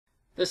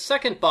The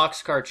second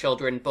Boxcar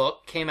Children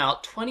book came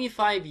out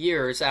 25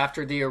 years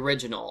after the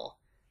original.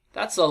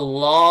 That's a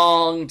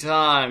long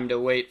time to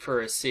wait for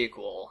a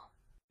sequel.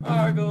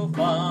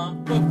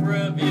 Argofont Book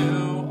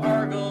Review,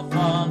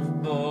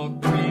 Argofont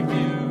Book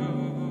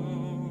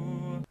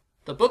Review.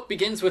 The book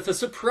begins with a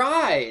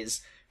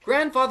surprise!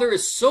 Grandfather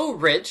is so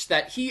rich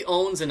that he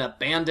owns an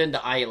abandoned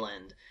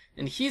island,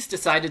 and he's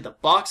decided the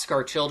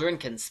Boxcar Children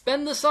can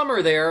spend the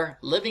summer there,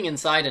 living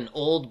inside an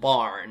old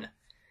barn.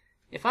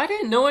 If I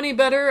didn't know any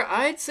better,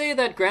 I'd say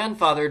that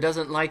Grandfather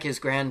doesn't like his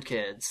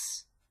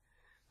grandkids.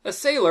 A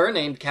sailor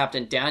named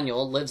Captain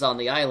Daniel lives on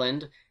the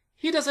island.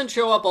 He doesn't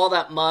show up all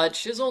that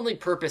much. His only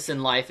purpose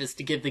in life is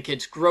to give the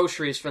kids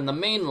groceries from the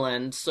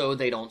mainland so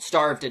they don't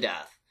starve to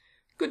death.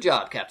 Good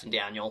job, Captain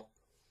Daniel.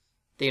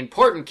 The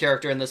important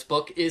character in this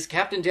book is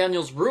Captain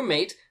Daniel's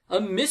roommate, a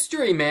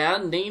mystery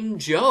man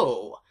named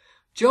Joe.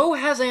 Joe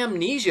has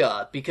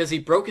amnesia because he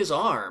broke his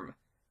arm.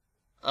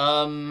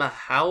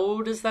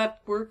 How does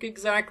that work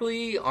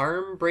exactly?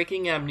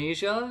 Arm-breaking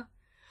amnesia?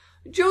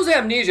 Joe's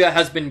amnesia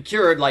has been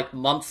cured like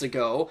months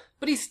ago,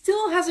 but he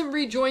still hasn't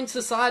rejoined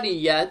society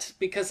yet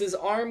because his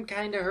arm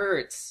kinda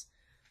hurts.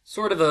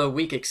 Sort of a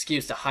weak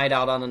excuse to hide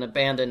out on an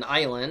abandoned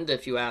island,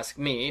 if you ask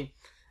me.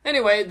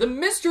 Anyway, the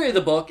mystery of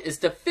the book is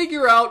to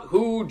figure out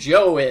who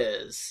Joe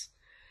is.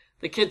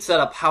 The kids set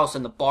up house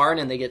in the barn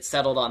and they get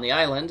settled on the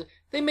island.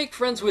 They make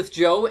friends with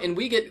Joe and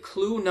we get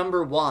clue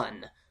number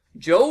 1.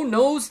 Joe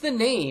knows the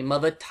name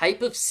of a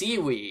type of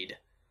seaweed.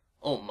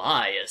 Oh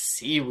my, a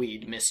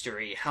seaweed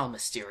mystery. How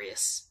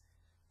mysterious.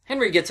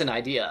 Henry gets an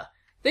idea.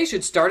 They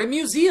should start a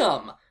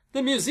museum.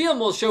 The museum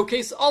will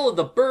showcase all of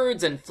the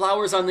birds and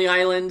flowers on the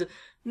island.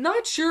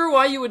 Not sure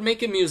why you would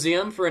make a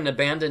museum for an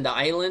abandoned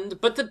island,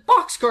 but the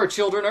Boxcar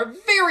Children are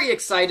very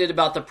excited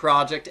about the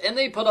project and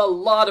they put a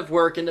lot of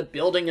work into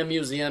building a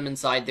museum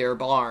inside their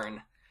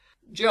barn.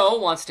 Joe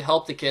wants to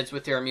help the kids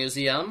with their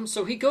museum,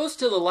 so he goes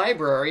to the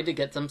library to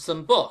get them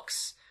some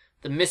books.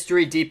 The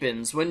mystery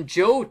deepens when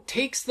Joe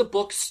takes the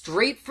book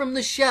straight from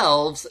the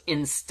shelves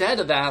instead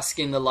of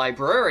asking the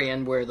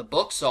librarian where the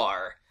books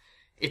are.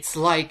 It's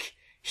like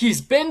he's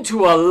been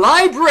to a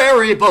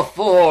library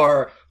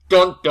before!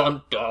 Dun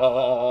dun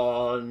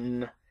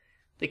dun!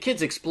 The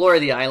kids explore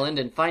the island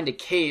and find a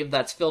cave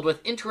that's filled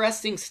with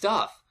interesting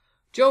stuff.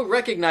 Joe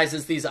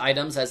recognizes these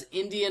items as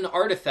Indian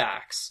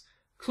artifacts.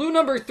 Clue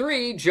number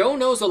 3, Joe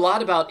knows a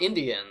lot about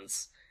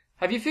Indians.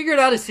 Have you figured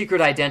out his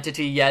secret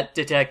identity yet,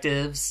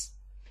 detectives?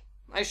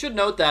 I should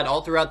note that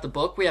all throughout the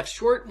book we have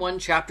short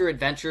one-chapter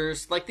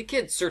adventures like the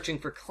kids searching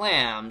for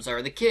clams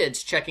or the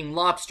kids checking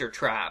lobster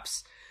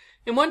traps.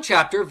 In one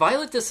chapter,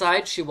 Violet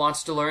decides she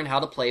wants to learn how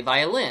to play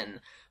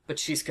violin, but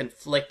she's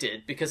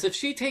conflicted because if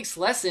she takes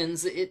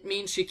lessons, it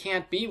means she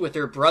can't be with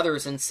her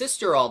brothers and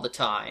sister all the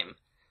time.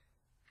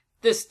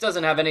 This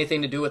doesn't have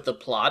anything to do with the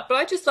plot, but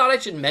I just thought I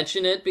should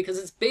mention it because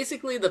it's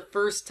basically the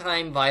first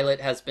time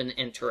Violet has been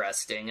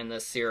interesting in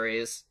this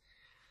series.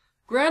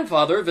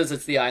 Grandfather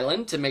visits the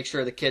island to make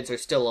sure the kids are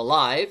still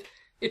alive.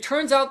 It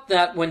turns out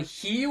that when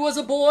he was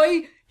a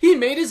boy, he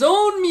made his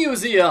own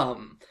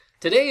museum.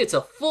 Today it's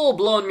a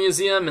full-blown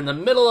museum in the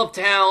middle of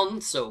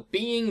town, so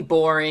being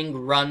boring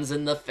runs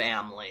in the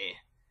family.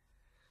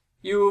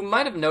 You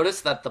might have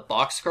noticed that the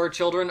Boxcar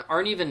Children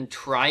aren't even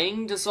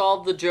trying to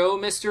solve the Joe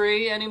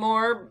mystery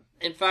anymore.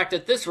 In fact,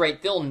 at this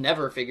rate, they'll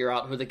never figure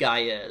out who the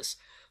guy is.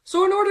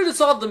 So in order to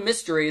solve the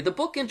mystery, the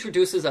book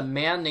introduces a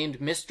man named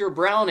Mr.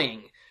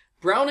 Browning.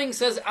 Browning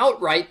says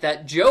outright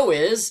that Joe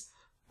is...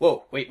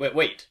 Whoa,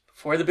 wait.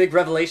 Before the big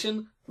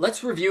revelation,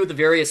 let's review the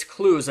various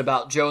clues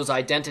about Joe's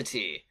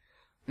identity.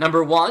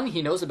 Number 1,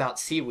 he knows about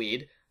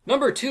seaweed.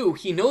 Number 2,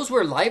 he knows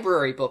where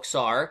library books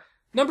are.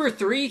 Number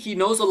 3, he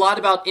knows a lot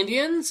about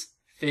Indians.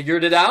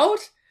 Figured it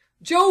out?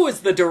 Joe is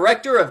the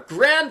director of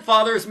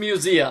Grandfather's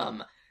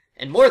Museum.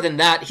 And more than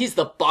that, he's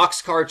the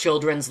Boxcar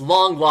Children's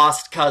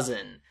long-lost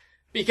cousin.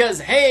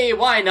 Because, hey,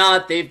 why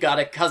not? They've got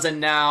a cousin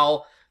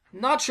now.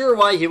 Not sure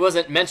why he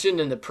wasn't mentioned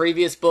in the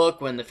previous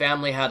book when the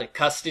family had a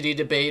custody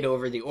debate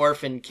over the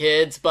orphan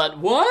kids, but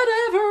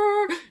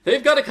whatever!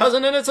 They've got a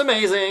cousin and it's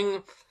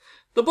amazing.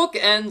 The book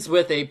ends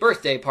with a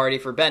birthday party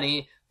for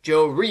Benny.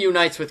 Joe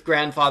reunites with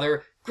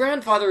Grandfather.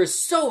 Grandfather is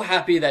so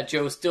happy that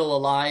Joe's still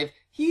alive.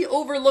 He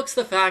overlooks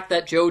the fact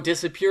that Joe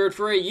disappeared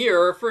for a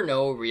year for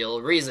no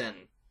real reason.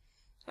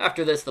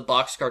 After this, the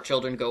Boxcar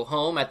Children go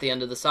home at the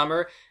end of the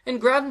summer,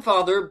 and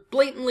Grandfather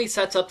blatantly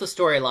sets up the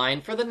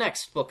storyline for the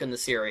next book in the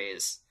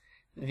series.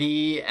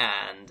 The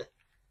end.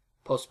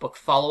 Post-book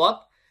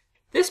follow-up.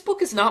 This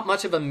book is not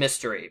much of a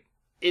mystery.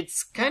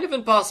 It's kind of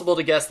impossible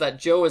to guess that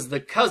Joe is the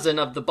cousin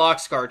of the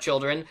Boxcar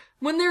Children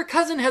when their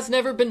cousin has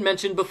never been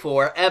mentioned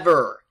before,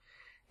 ever.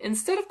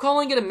 Instead of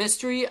calling it a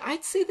mystery,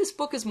 I'd say this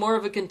book is more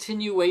of a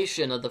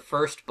continuation of the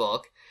first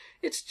book.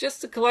 It's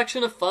just a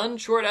collection of fun,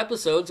 short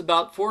episodes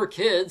about 4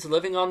 kids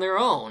living on their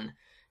own.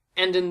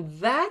 And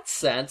in that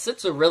sense,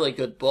 it's a really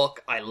good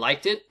book. I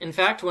liked it. In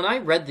fact, when I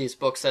read these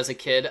books as a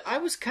kid, I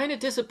was kind of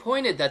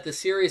disappointed that the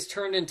series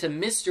turned into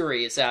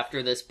mysteries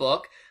after this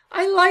book.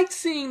 I liked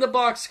seeing the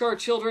Boxcar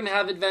Children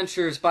have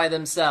adventures by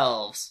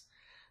themselves.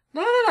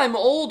 Now that I'm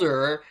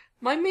older,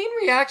 My main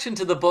reaction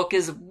to the book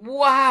is,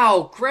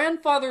 wow,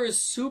 grandfather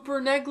is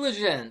super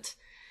negligent.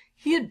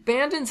 He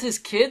abandons his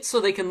kids so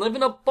they can live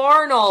in a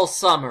barn all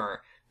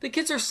summer. The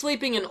kids are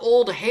sleeping in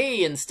old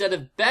hay instead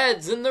of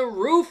beds, and the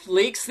roof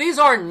leaks. These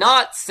are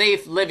not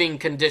safe living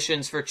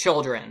conditions for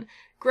children.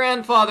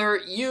 Grandfather,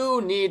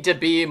 you need to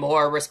be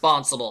more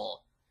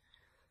responsible.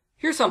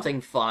 Here's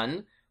something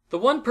fun. The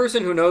one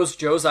person who knows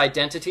Joe's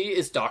identity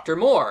is Dr.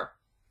 Moore.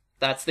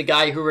 That's the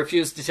guy who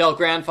refused to tell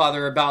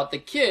grandfather about the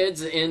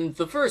kids in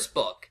the first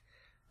book.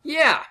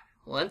 Yeah,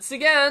 once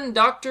again,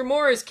 Dr.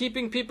 Moore is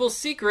keeping people's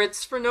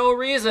secrets for no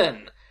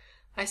reason.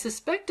 I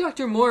suspect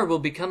Dr. Moore will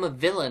become a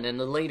villain in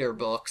the later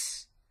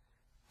books.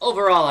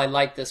 Overall, I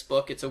like this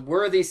book. It's a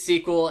worthy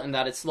sequel in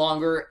that it's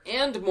longer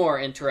and more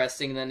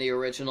interesting than the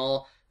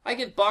original. I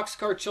give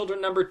Boxcar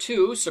Children number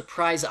 2,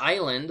 Surprise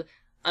Island,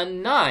 a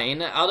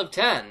 9 out of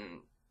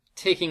 10,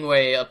 taking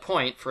away a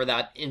point for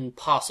that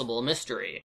impossible mystery.